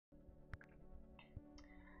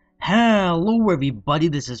Hello everybody,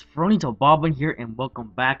 this is Fronito Bobbin here and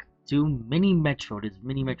welcome back to Mini Metro. It is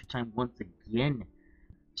Mini Metro time once again.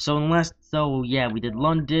 We did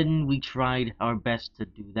London. We tried our best to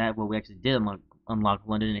do that. Well, we actually did unlock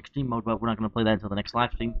London in extreme mode, but we're not going to play that until the next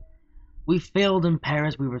live stream. We failed in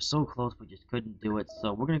Paris. We were so close, we just couldn't do it.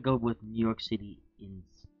 So we're going to go with New York City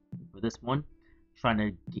for this one. Trying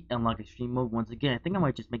to unlock extreme mode once again. I think I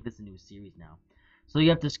might just make this a new series now. So you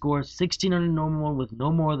have to score 1600 normal with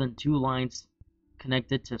no more than 2 lines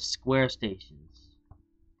connected to square stations.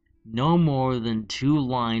 No more than 2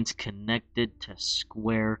 lines connected to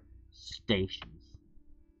square stations.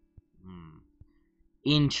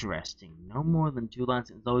 Interesting. No more than 2 lines.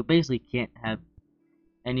 So we basically can't have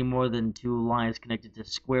any more than 2 lines connected to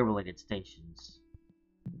square related stations.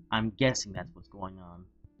 I'm guessing that's what's going on.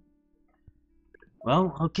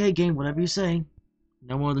 Well, okay game, whatever you say.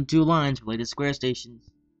 No more than 2 lines related to square stations.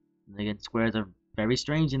 And again, squares are very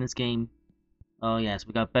strange in this game. Oh yes,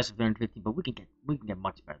 we got best of 350, but we can get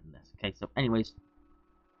much better than this. Okay, so anyways,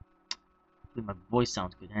 my voice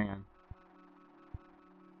sounds good. Hang on.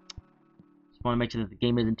 Just want to make sure that the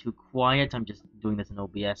game isn't too quiet. I'm just doing this in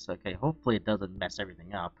OBS. Okay, hopefully it doesn't mess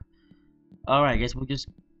everything up. All right, I guess we'll just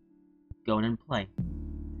go in and play.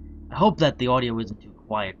 I hope that the audio isn't too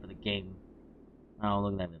quiet for the game. Oh,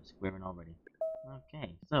 look at that, I'm squaring already.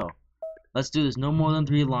 Okay, so let's do this. No more than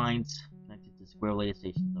 3 lines connected to square related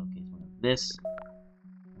stations. Okay, so we'll have this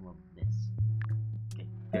and we'll have this. Okay,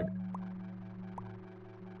 good.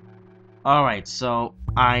 Alright, so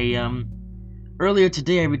earlier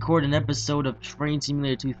today I recorded an episode of Train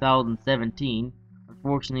Simulator 2017.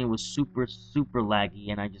 Unfortunately, it was super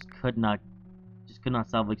laggy and I just could not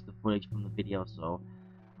salvage the footage from the video, so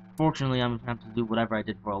fortunately I'm gonna have to do whatever I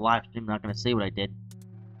did for a live stream. I'm not gonna say what I did,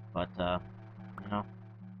 but you know,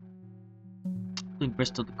 doing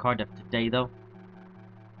Bristol to Cardiff today though.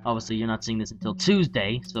 Obviously you're not seeing this until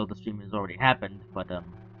Tuesday, so the stream has already happened, but there's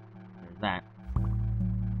that.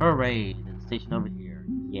 Hooray, there's a station over here.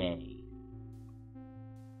 Yay.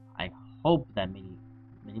 I hope that mini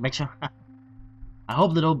Metro I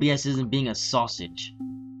hope that OBS isn't being a sausage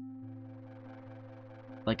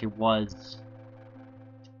like it was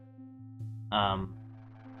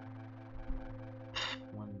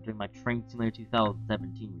during my Train Simulator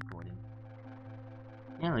 2017 recording.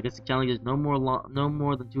 Yeah, I guess the challenge is no more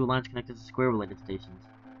than 2 lines connected to square related stations.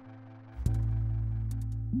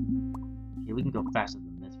 Okay, we can go faster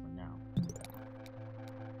than this for now.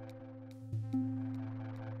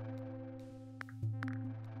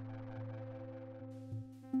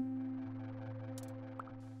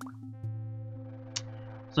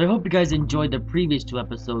 So I hope you guys enjoyed the previous 2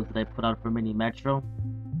 episodes that I put out for Mini Metro.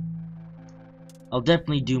 I'll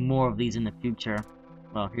definitely do more of these in the future.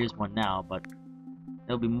 Well, here's one now, but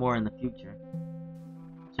there'll be more in the future.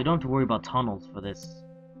 So you don't have to worry about tunnels for this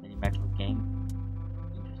Mini Metro game.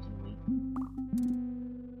 Interestingly,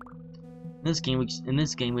 in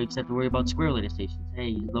this game we just have to worry about square related stations.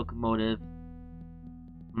 Hey, locomotive.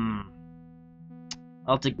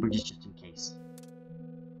 I'll take bridges just in case,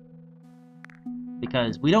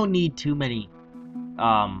 because we don't need too many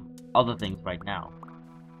other things right now.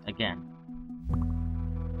 Again.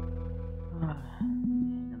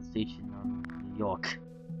 Another station on New York.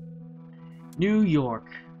 New York.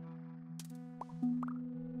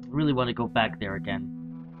 I really want to go back there again.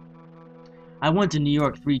 I went to New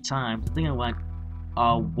York 3 times. I think I went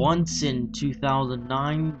once in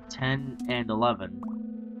 2009, 10, and 11.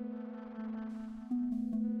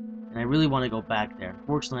 And I really want to go back there.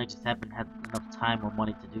 Unfortunately, I just haven't had enough time or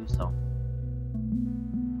money to do so.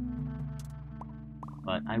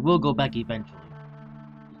 But I will go back eventually.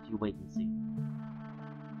 You wait and see.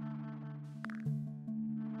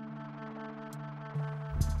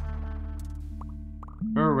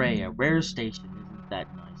 Hooray, a rare station, isn't that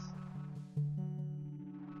nice?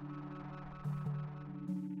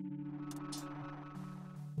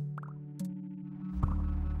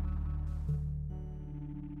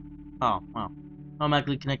 Oh, wow. I'm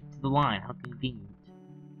actually connected to the line, how convenient.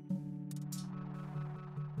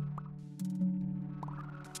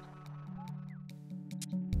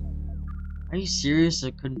 Are you serious?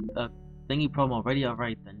 A thingy problem already?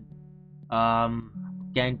 Alright then.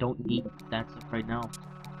 Again, don't need that stuff right now.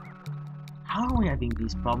 How are we having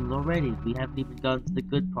these problems already? We haven't even gotten to the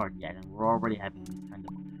good part yet, and we're already having these kind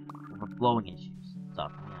of overflowing issues.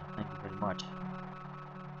 Stuff. Yeah, thank you very much.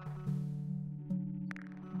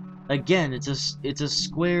 Again, it's a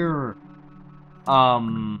square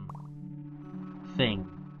thing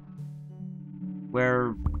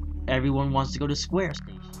where everyone wants to go to square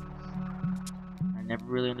stations. I never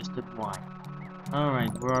really understood why.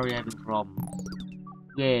 Alright, we're already having problems.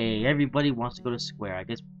 Yay, everybody wants to go to square. I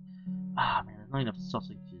guess... Ah, man, there's not enough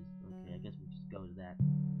sausages. Okay, I guess we'll just go to that.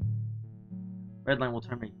 Red line will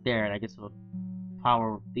turn right there, and I guess it'll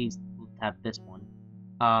power these... We'll have this one.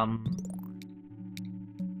 Okay.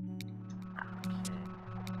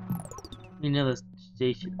 Another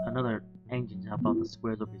station, another engine to help out the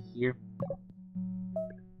squares over here.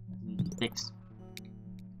 That's an easy fix.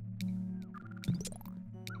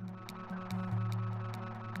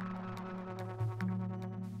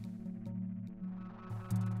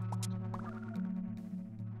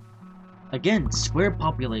 Again, square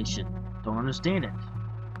population. Don't understand it.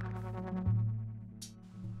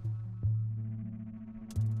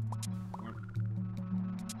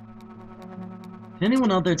 Can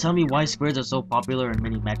anyone out there tell me why squares are so popular in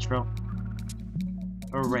Mini Metro?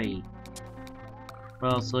 Hooray.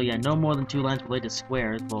 Well, so yeah, no more than 2 lines related to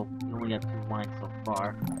squares. Well, we only have 2 lines so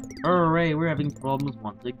far. Hooray, we're having problems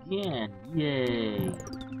once again. Yay.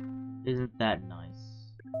 Isn't that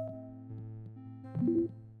nice?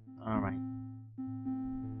 Alright.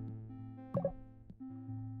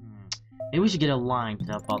 Maybe we should get a line to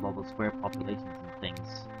help out all the square populations and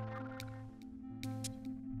things.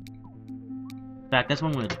 In fact, that's what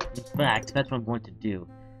I'm going to do.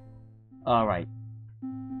 Alright.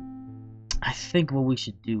 I think what we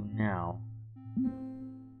should do now...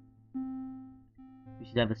 We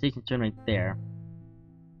should have the station turn right there.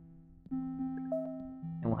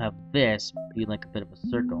 And we'll have this be like a bit of a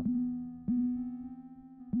circle.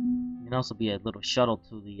 It can also be a little shuttle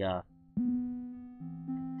to the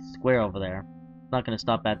square over there. Not gonna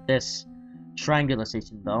stop at this triangular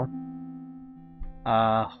station though.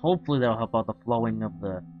 Hopefully that'll help out the flowing of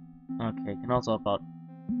the... Okay, can also help out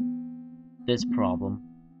this problem.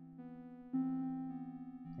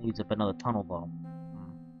 It needs up another tunnel though.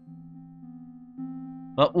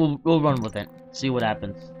 But we'll run with it. See what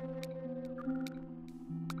happens.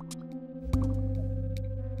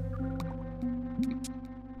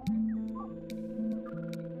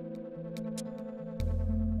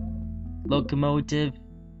 Locomotive.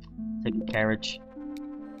 Take a carriage.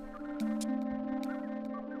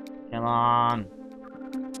 Come on.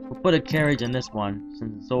 We'll put a carriage in this one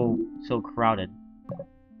since it's so crowded.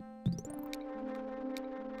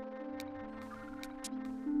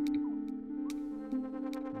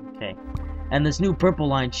 Okay. And this new purple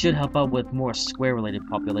line should help out with more square-related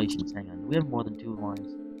populations. Hang on, we have more than 2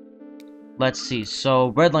 lines. Let's see.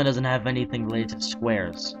 So red line doesn't have anything related to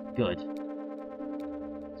squares. Good.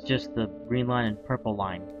 It's just the green line and purple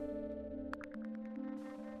line.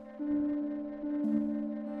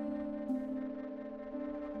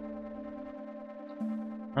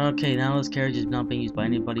 Okay, now this carriage is not being used by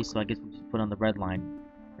anybody, so I guess we'll just put on the red line.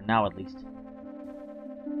 For now, at least.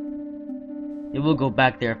 It will go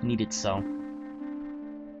back there if needed, so.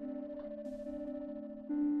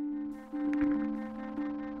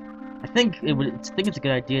 I think it's a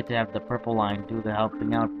good idea to have the purple line do the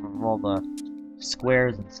helping out for all the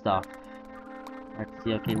squares and stuff. Let's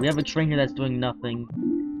see, okay, we have a train here that's doing nothing.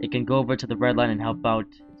 It can go over to the red line and help out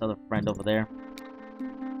its other friend over there.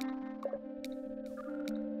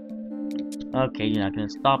 Okay, you're not gonna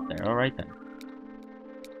stop there, alright then.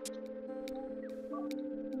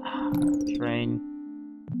 Train.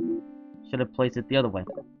 Should have placed it the other way.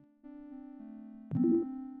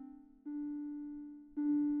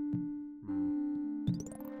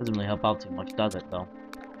 Doesn't really help out too much, does it, though?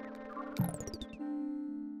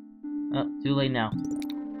 Oh, too late now.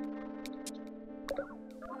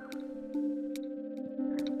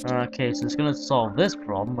 Okay, so it's gonna solve this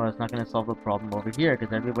problem, but it's not gonna solve the problem over here,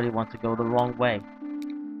 because everybody wants to go the wrong way.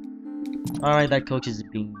 Alright, that coach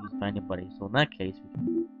isn't being used by anybody, so in that case,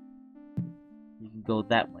 you can go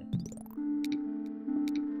that way.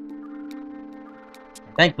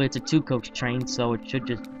 Thankfully, it's a 2-coach train, so it should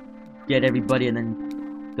just get everybody and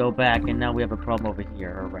then go back, and now we have a problem over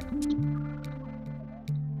here. Alright.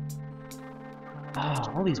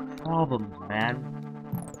 Ah, all these problems, man.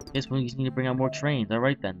 Guess we just need to bring out more trains.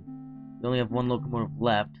 Alright then. We only have 1 locomotive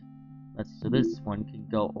left. So this one can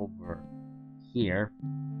go over here.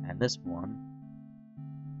 And this one.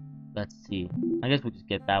 Let's see. I guess we'll just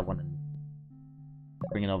get that one and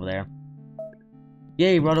bring it over there.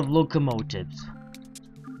 Yay, run of locomotives.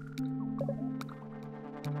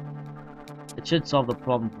 It should solve the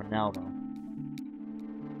problem for now, though.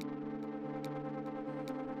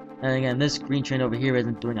 And again, this green train over here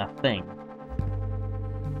isn't doing a thing.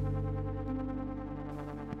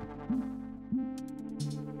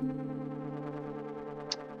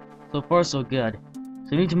 So far, so good.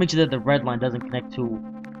 So we need to make sure that the red line doesn't connect to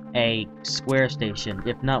a square station.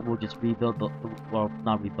 If not, we'll just rebuild the... Well,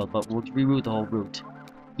 not rebuild, but we'll reroute the whole route.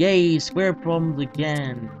 Yay, square problems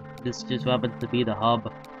again. This just happens to be the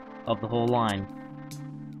hub of the whole line.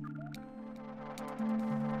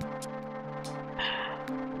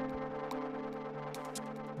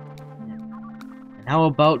 And how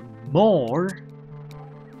about more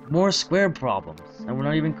square problems? And we're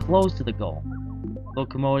not even close to the goal.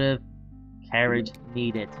 Locomotive, carriage,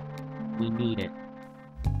 need it. We need it.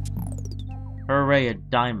 Hooray, a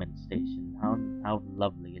diamond station. How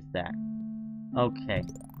lovely is that? Okay.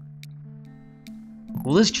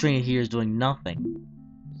 Well, this train here is doing nothing.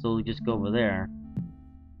 So we just go over there.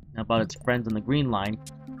 How about its friends on the green line?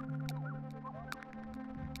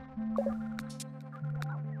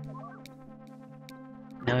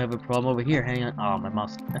 Now we have a problem over here. Hang on. Oh, my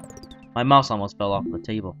mouse. My mouse almost fell off the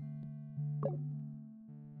table.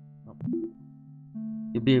 Oh.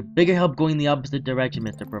 You'll be a bigger help going the opposite direction,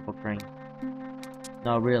 Mr. Purple Train.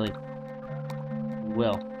 No, really. You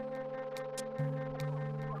will.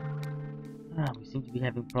 Ah, we seem to be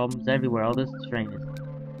having problems everywhere. All this train is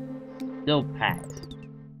still packed.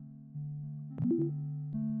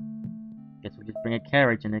 Guess we'll just bring a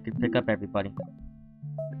carriage and it can pick up everybody.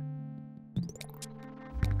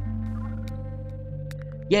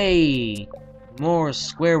 Yay! More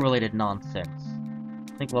square-related nonsense.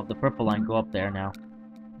 I think we'll have the purple line go up there now.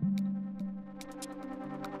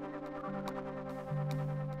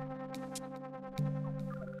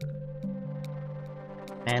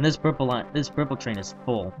 Man, this purple train is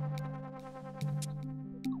full.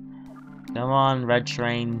 Come on, red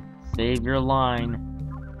train, save your line.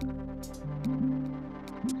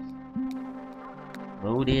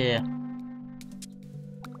 Oh dear.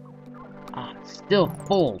 Ah, it's still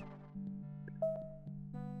full.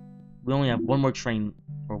 We only have one more train,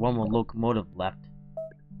 or one more locomotive left.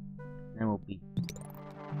 Then we'll be...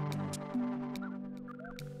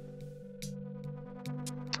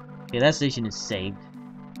 Okay, that station is saved.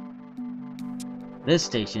 This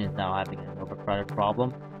station is now having an overcrowded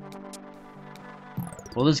problem.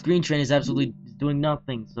 Well, this green train is absolutely doing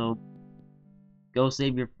nothing, so... Go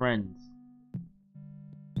save your friends.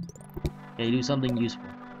 Okay, do something useful.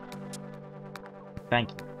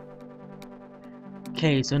 Thank you.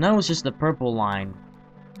 Okay, so now it's just the purple line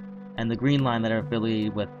and the green line that are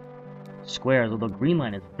affiliated with squares, although the green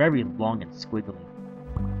line is very long and squiggly.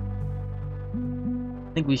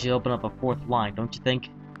 I think we should open up a fourth line, don't you think?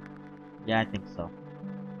 Yeah, I think so.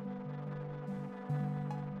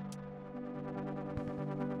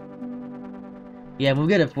 Yeah, when we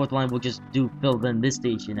get a fourth line, we'll just fill in this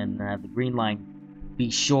station and have the green line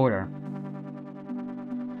be shorter.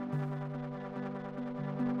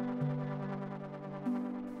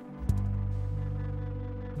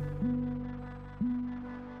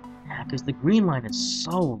 Yeah, because the green line is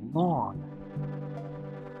so long.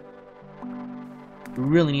 We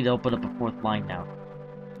really need to open up a fourth line now.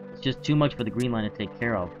 It's just too much for the green line to take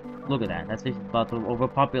care of. Look at that. That station's about to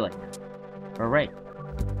overpopulate. Alright.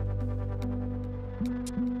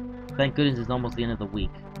 Thank goodness it's almost the end of the week.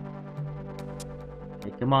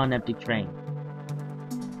 Okay, come on, empty train.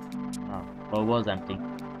 Oh, well, it was empty.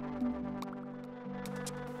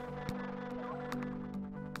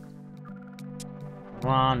 Come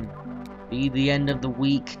on. Be the end of the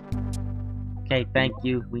week. Okay, thank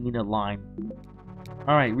you. We need a line.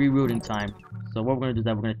 Alright, rerouting time. So what we're going to do is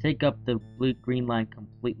that we're going to take up the green line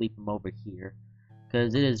completely from over here.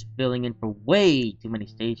 Because it is filling in for way too many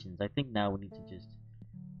stations. I think now we need to just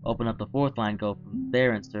open up the fourth line, go from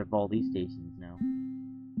there and serve all these stations now.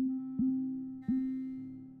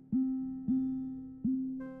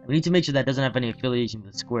 We need to make sure that doesn't have any affiliation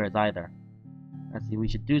with squares either. Let's see, we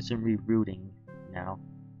should do some rerouting now.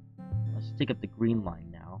 Let's take up the green line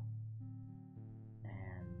now.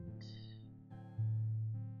 And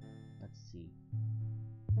let's see.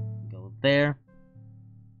 Go there.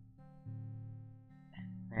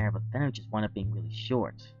 There, but then it just wound up being really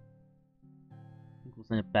short. I think we'll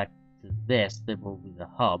send it back to this, that will be the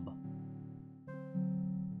hub.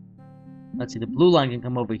 Let's see, the blue line can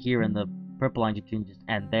come over here and the purple line can just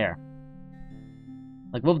end there.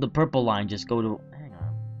 Like, what if the purple line just go to... Hang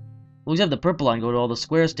on. We'll just have the purple line go to all the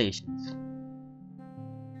square stations.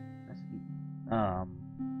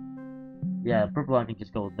 Yeah, the purple line can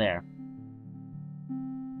just go there.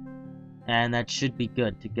 And that should be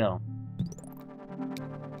good to go.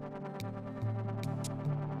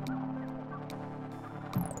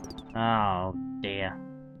 Oh, dear. Do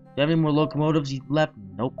you have any more locomotives left?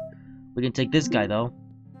 Nope. We can take this guy, though.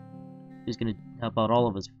 He's gonna help out all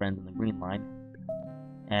of his friends on the green line.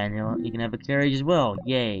 And he can have a carriage as well.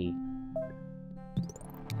 Yay.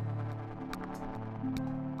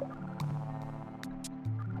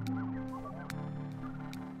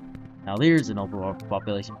 Now there's an overall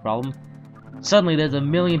population problem. Suddenly there's a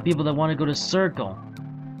million people that want to go to Circle.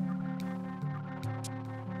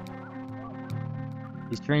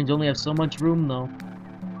 These trains only have so much room though.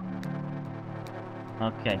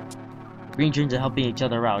 Okay. Green trains are helping each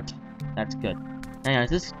other out. That's good. Hang on, is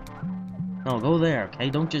this... No, go there, okay?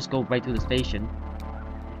 Don't just go right through the station.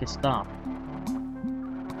 Make it stop.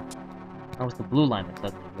 That was the blue line that's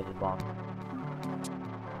suddenly really long.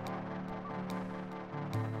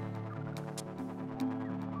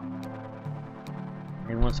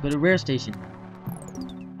 Everyone wants to go to Rare Station.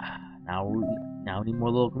 Now we need more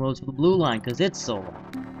locomotives for the blue line, because it's so long.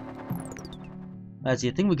 Let's see,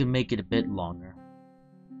 I think we can make it a bit longer.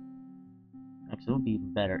 Actually, it would be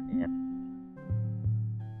even better if...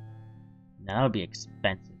 Now, that would be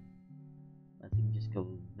expensive. Let's see, we can just go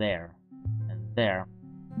there. And there.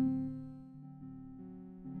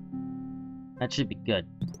 That should be good.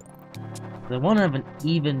 I want to have an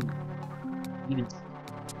even... I mean,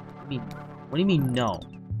 what do you mean, no?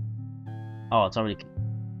 Oh, it's already...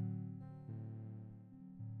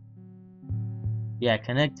 Yeah,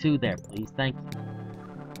 connect to there, please. Thank you.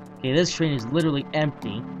 Okay, this train is literally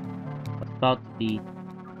empty. It's about to be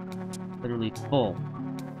literally full.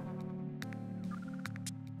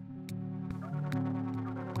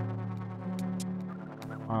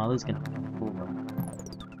 Oh, this is gonna be cool though.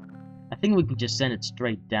 I think we can just send it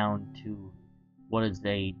straight down to what is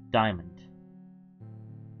a diamond.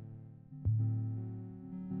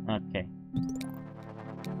 Okay.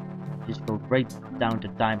 Just go right down to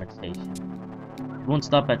Diamond Station. It won't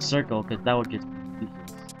stop at Circle because that would just be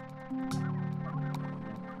useless.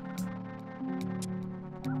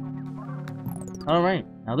 Alright,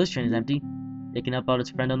 now this train is empty. It can help out its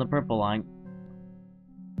friend on the purple line.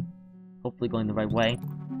 Hopefully going the right way.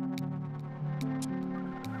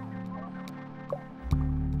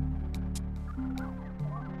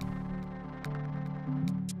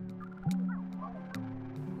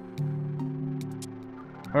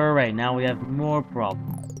 Alright, now we have more problems.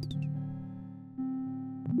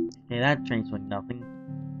 Okay, that train's doing nothing. We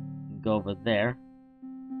can go over there.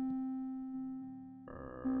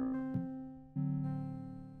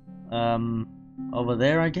 Over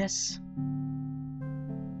there, I guess?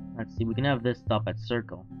 Let's see, we can have this stop at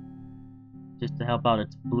Circle. Just to help out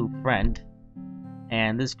its blue friend.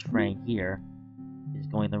 And this train here is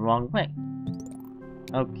going the wrong way.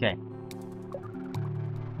 Okay.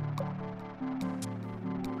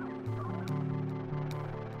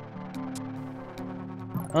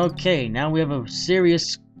 Okay, now we have a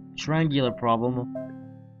serious triangular problem.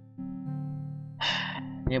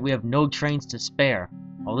 Yet we have no trains to spare.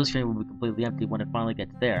 Oh, this train will be completely empty when it finally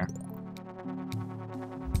gets there.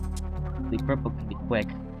 The purple can be quick.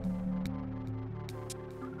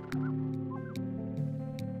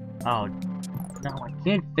 Oh, no, I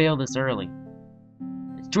can't fail this early.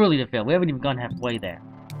 It's too early to fail. We haven't even gone halfway there.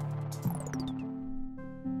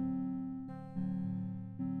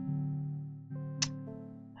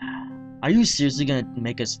 Are you seriously gonna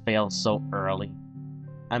make us fail so early?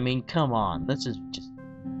 I mean, come on. This is just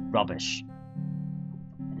rubbish.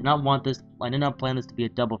 I did not want this. I did not plan this to be a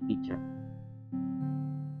double feature.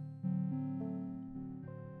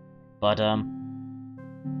 But,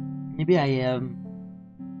 maybe I,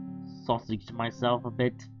 sausaged myself a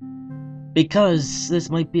bit. Because this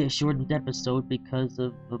might be a shortened episode because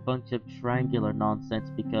of a bunch of triangular nonsense,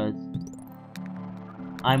 because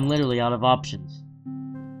I'm literally out of options.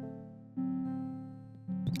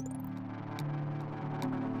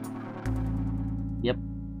 Yep.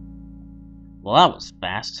 Well, that was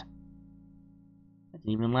fast. That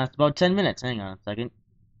didn't even last about 10 minutes. Hang on a second.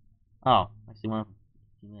 Oh, actually,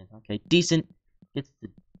 15 minutes. Okay, decent. Gets the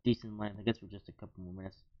decent length. I guess for just a couple more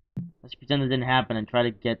minutes. Let's pretend it didn't happen and try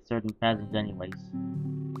to get certain passengers anyways.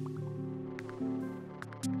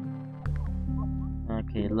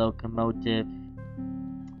 Okay, locomotive.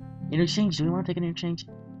 Interchange? Do we want to take an interchange?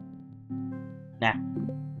 Nah.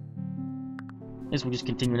 I guess we'll just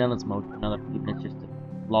continue in endless mode for another few minutes just to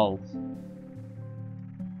lulls.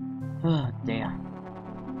 Oh, damn.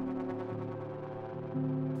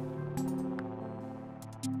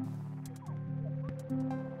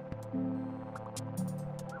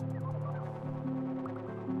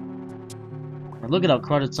 Look at how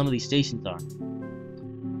crowded some of these stations are.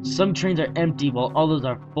 Some trains are empty while others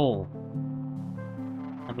are full.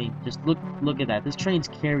 I mean, just look at that. This train's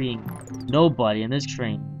carrying nobody, and this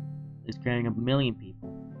train is carrying 1 million people.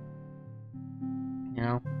 You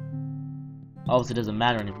know? Obviously, it doesn't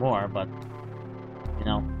matter anymore, but you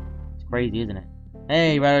know, it's crazy, isn't it?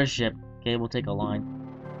 Hey, ridership. Okay, we'll take a line.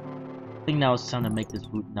 I think now it's time to make this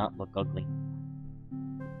route not look ugly.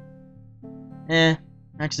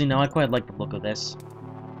 Actually, no, I quite like the look of this.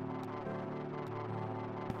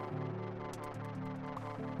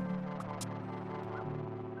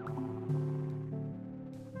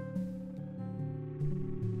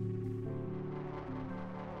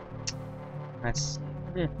 Let's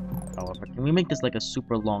see. However, can we make this like a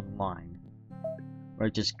super long line? Where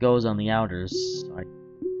it just goes on the outers?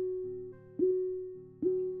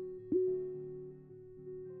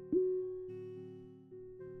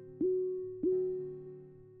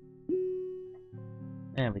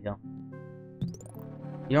 There we go.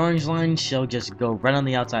 The orange line shall just go right on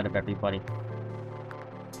the outside of everybody.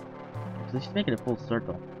 So let's make it a full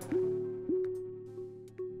circle.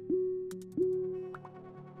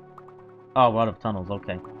 Oh, a lot of tunnels,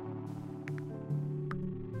 okay.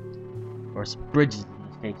 Or bridges in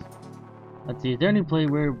this case. Let's see, is there any place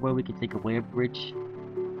where we can take away a bridge?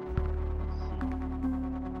 Let's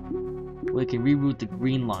see. We can reroute the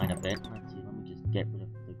green line a bit. Let's see, let me just get rid of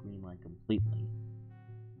the green line completely.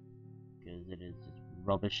 Because it is just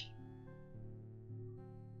rubbish.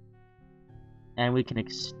 And we can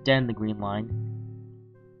extend the green line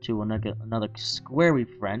to another squarey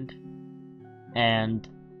friend. And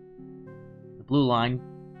the blue line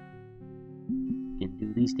can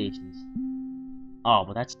do these stations. Oh,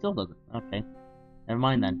 but that still doesn't. Okay. Never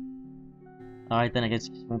mind then. Alright, then I guess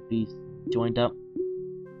it just won't be joined up.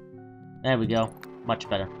 There we go. Much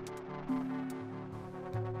better.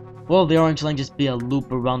 Will the orange line just be a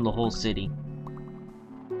loop around the whole city?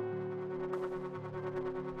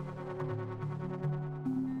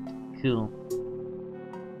 Cool.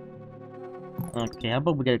 Okay, how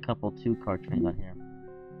about we get a couple 2-car trains on here?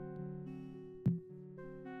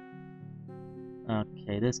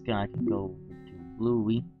 Okay, this guy can go over to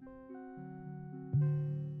Bluey.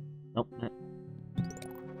 Nope.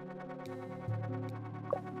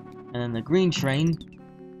 And then the green train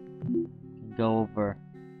can go over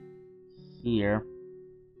here.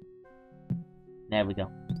 There we go.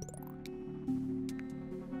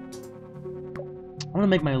 I want to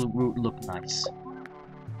make my route look nice.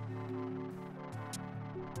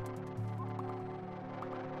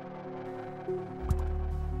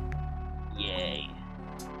 Yay.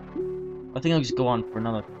 I think I'll just go on for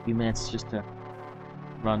another few minutes just to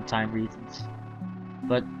run time reasons.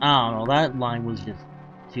 But, I don't know, that line was just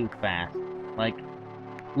too fast. Like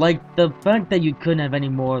the fact that you couldn't have any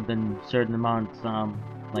more than certain amounts,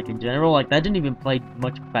 like in general, like that didn't even play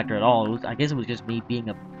much of a factor at all. I guess it was just me being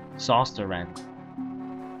a saucer and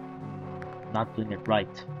not doing it right.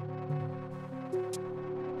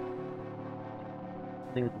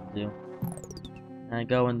 I think what to do. And I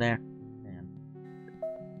go in there and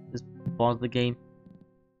just pause the game.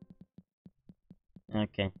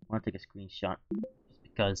 Okay, I want to take a screenshot just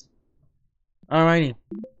because. Alrighty.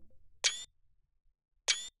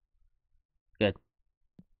 Good.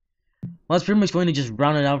 Well, that's pretty much going to just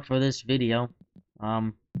round it out for this video.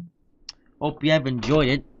 Hope you have enjoyed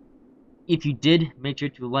it. If you did, make sure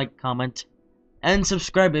to like, comment, and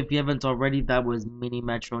subscribe if you haven't already. That was Mini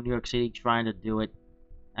Metro New York City trying to do it.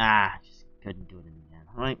 Just couldn't do it in the end.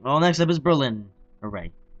 Alright, well, next up is Berlin.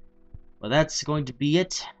 Hooray. Well, that's going to be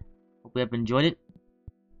it. Hope you have enjoyed it.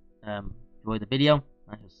 Enjoy the video.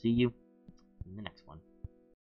 I shall see you in the next one.